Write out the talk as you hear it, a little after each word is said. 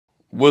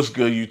What's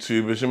good,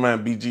 YouTube? It's your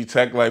man BG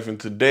Tech Life, and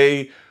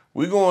today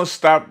we're going to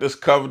stop this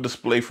cover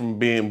display from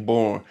being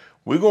born.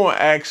 We're going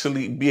to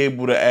actually be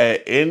able to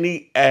add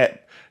any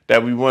app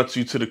that we want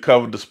to the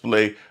cover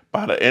display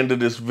by the end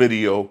of this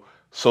video.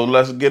 So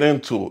let's get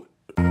into it.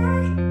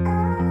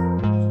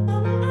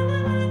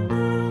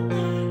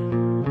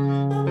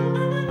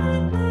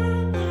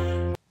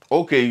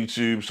 Okay,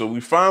 YouTube, so we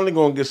finally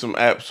gonna get some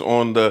apps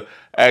on the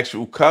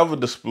actual cover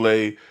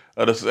display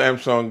of the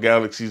Samsung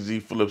Galaxy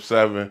Z Flip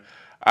 7.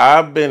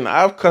 I've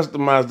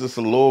customized this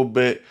a little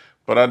bit,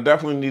 but I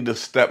definitely need to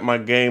step my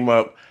game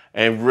up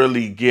and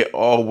really get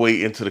all the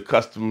way into the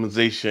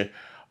customization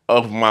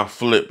of my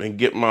flip and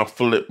get my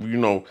flip,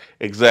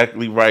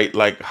 exactly right,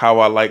 like how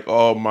I like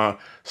all my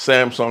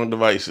Samsung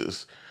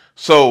devices.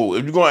 So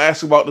if you're going to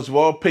ask about this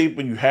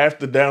wallpaper, you have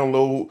to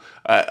download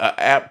an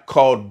app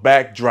called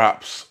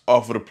Backdrops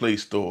off of the Play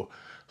Store.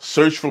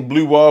 Search for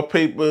blue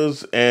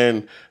wallpapers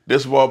and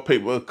this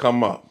wallpaper will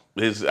come up.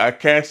 I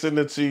can't send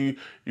it to you.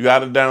 You got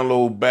to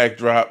download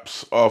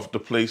Backdrops off the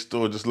Play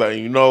Store, just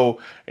letting you know.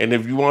 And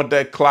if you want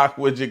that clock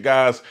widget,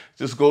 guys,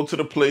 just go to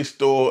the Play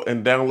Store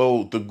and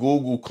download the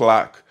Google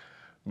clock,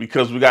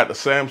 because we got the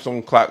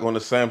Samsung clock on the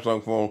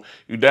Samsung phone.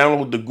 You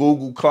download the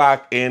Google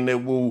clock and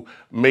it will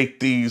make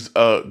these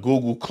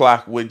Google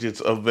clock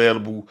widgets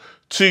available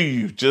to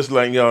you, just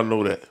letting y'all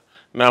know that.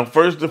 Now,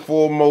 first and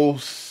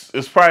foremost,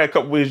 there's probably a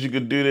couple ways you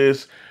could do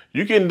this.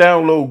 You can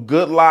download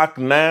Good Lock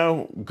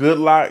now, Good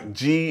Lock,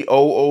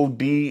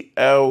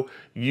 GOODLUCK,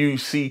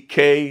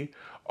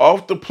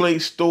 off the Play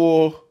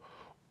Store,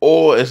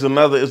 or it's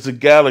a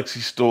Galaxy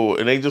Store,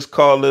 and they just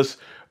call this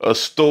a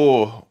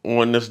store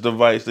on this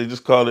device. They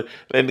just call it,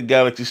 and the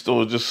Galaxy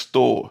Store just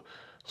store.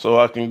 So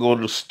I can go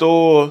to the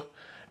store,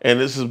 and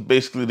this is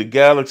basically the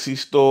Galaxy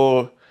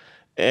Store,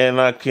 and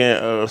I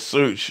can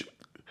search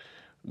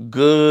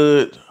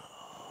Good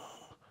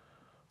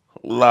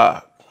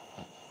Lock.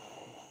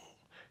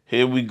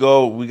 Here we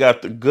go. We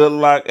got the Good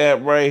Lock app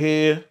right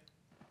here.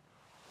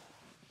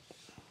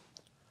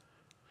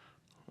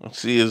 Let's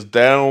see, it's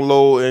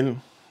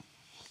downloading.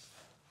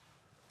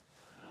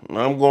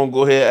 I'm going to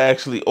go ahead and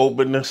actually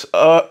open this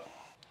up.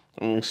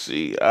 Let me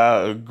see.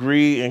 I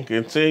agree and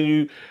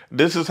continue.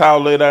 This is how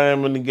late I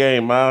am in the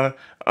game.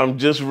 I'm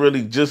just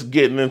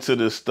getting into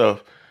this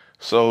stuff.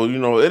 So,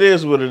 it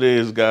is what it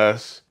is,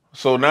 guys.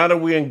 So now that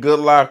we're in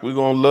Good Lock, we're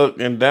going to look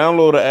and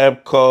download an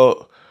app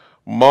called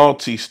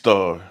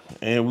Multi-Star.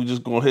 And we're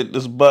just going to hit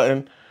this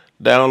button,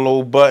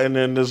 download button,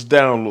 and it's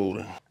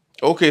downloading.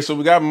 Okay, so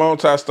we got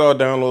Multi-Star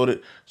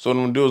downloaded. So what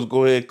I'm going to do is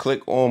go ahead and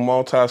click on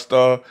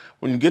Multi-Star.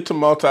 When you get to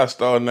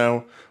Multi-Star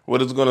now,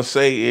 what it's going to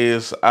say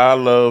is, I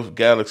love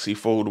Galaxy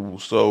Foldable.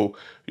 So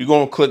you're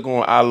going to click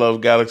on I love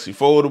Galaxy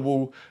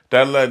Foldable.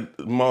 That let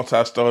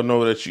Multi-Star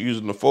know that you're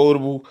using the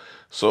foldable.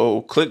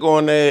 So click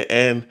on that,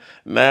 and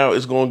now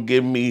it's going to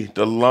give me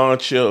the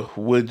launcher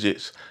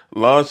widgets.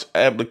 Launch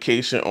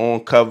application on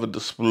cover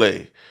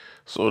display.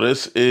 So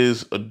this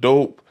is a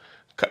dope.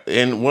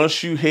 And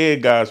once you hear,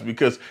 guys,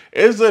 because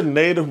it's a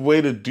native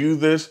way to do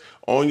this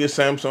on your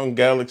Samsung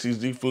Galaxy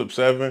Z Flip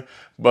 7,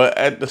 but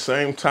at the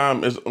same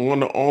time, it's going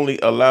to only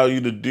allow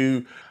you to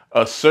do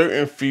a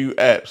certain few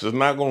apps. It's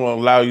not going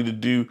to allow you to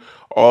do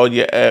all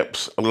your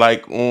apps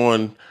like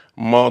on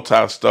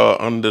Multi-Star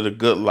under the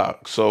Good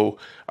Lock. So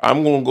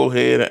I'm going to go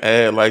ahead and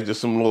add like just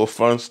some little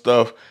fun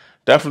stuff.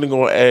 Definitely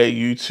going to add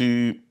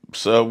YouTube,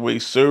 Subway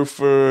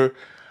Surfer.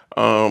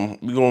 We're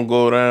going to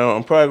go down.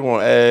 I'm probably going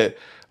to add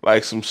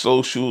like some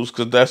socials,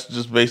 because that's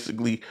just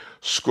basically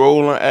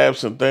scrolling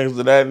apps and things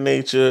of that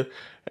nature,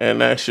 and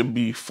that should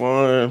be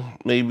fun.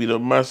 Maybe the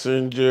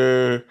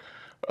Messenger.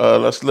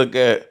 Let's look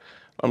at,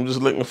 I'm just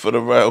looking for the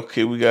right,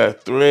 okay, we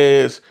got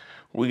Threads,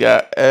 we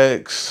got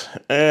X,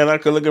 and I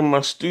could look at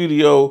my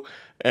studio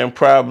and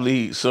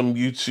probably some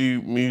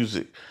YouTube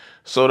music.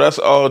 So that's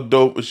all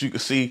dope. As you can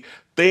see,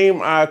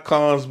 theme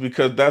icons,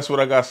 because that's what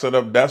I got set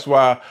up. That's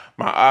why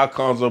my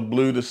icons are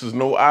blue. This is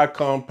no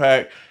icon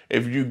pack.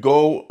 If you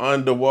go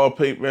under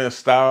wallpaper and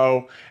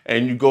style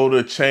and you go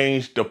to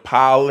change the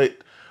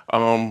palette,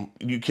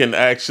 you can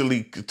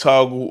actually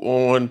toggle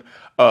on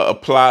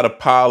apply the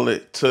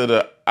palette to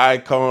the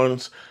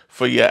icons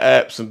for your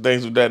apps and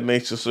things of that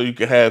nature, so you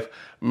can have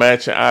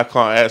matching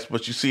icon apps.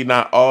 But you see,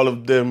 not all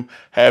of them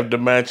have the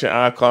matching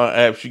icon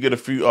apps. You get a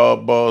few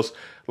oddballs.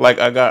 Like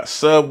I got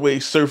Subway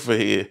Surfer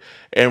here,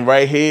 and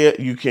right here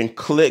you can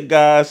click,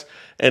 guys,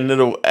 and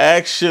it'll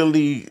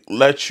actually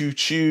let you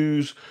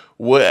choose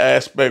what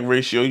aspect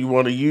ratio you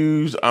want to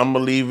use. I'm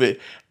gonna leave it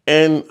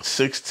in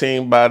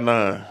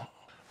 16:9.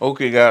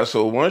 Okay, guys,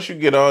 so once you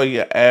get all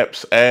your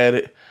apps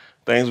added,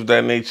 things of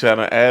that nature,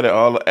 I added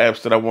all the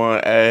apps that I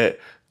want to add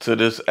to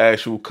this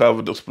actual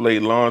cover display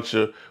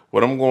launcher.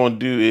 What I'm going to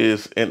do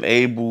is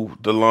enable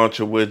the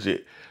launcher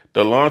widget.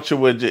 The launcher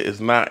widget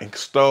is not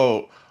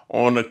installed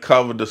on the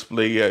cover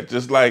display yet,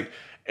 just like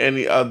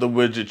any other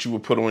widget you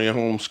would put on your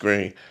home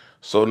screen.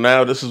 So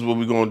now this is what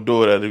we're going to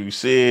do it at. If you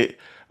see it,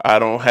 I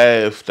don't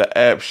have the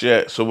apps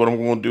yet. So what I'm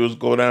going to do is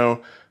go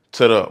down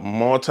to the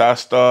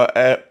Multi-Star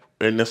app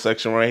in this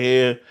section right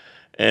here.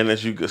 And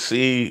as you can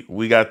see,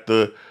 we got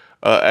the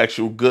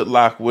actual good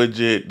lock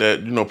widget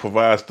that,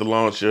 provides the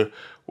launcher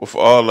with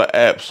all the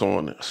apps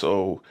on it.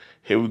 So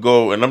here we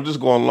go. And I'm just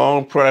going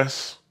long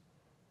press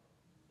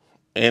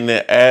and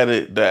then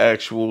added the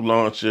actual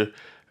launcher,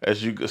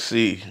 as you can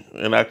see.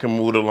 And I can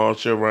move the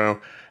launcher around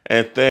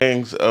and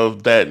things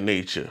of that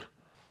nature.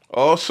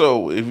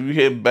 Also, if you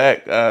hit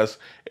back, guys,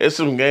 it's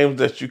some games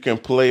that you can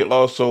play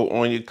also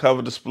on your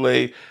cover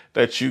display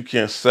that you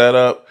can set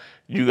up.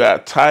 You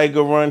got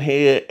Tiger Run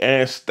here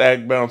and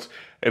Stack Bounce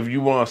if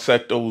you want to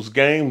set those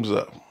games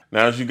up.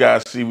 Now, as you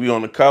guys see, we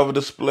on the cover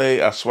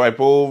display. I swipe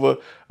over,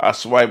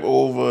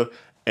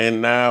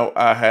 and now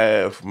I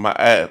have my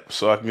app.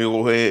 So I can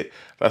go ahead.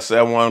 Let's say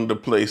I wanted to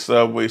play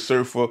Subway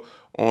Surfer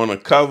on a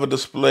cover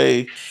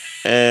display.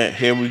 And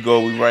here we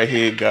go. We right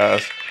here,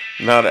 guys.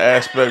 Now the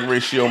aspect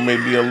ratio may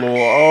be a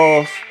little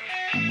off,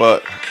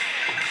 but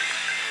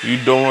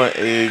you're doing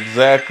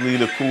exactly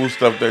the cool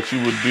stuff that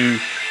you would do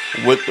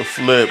with the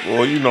flip,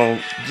 or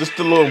just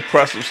the little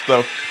impressive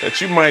stuff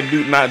that you might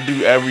not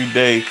do every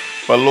day,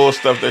 but little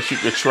stuff that you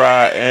could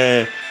try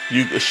and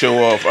you could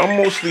show off. I'm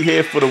mostly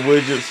here for the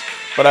widgets,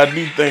 but I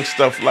do think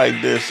stuff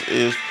like this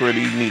is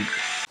pretty neat.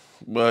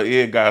 But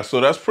yeah, guys,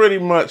 so that's pretty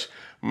much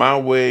my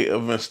way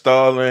of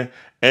installing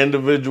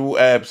individual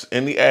apps,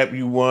 any app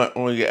you want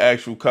on your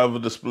actual cover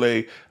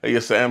display of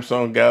your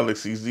Samsung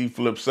Galaxy Z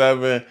Flip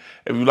 7.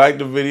 If you like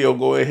the video,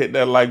 go ahead and hit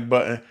that like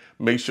button.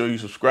 Make sure you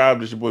subscribe.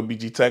 This is your boy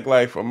BG Tech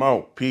Life. I'm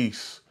out.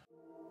 Peace.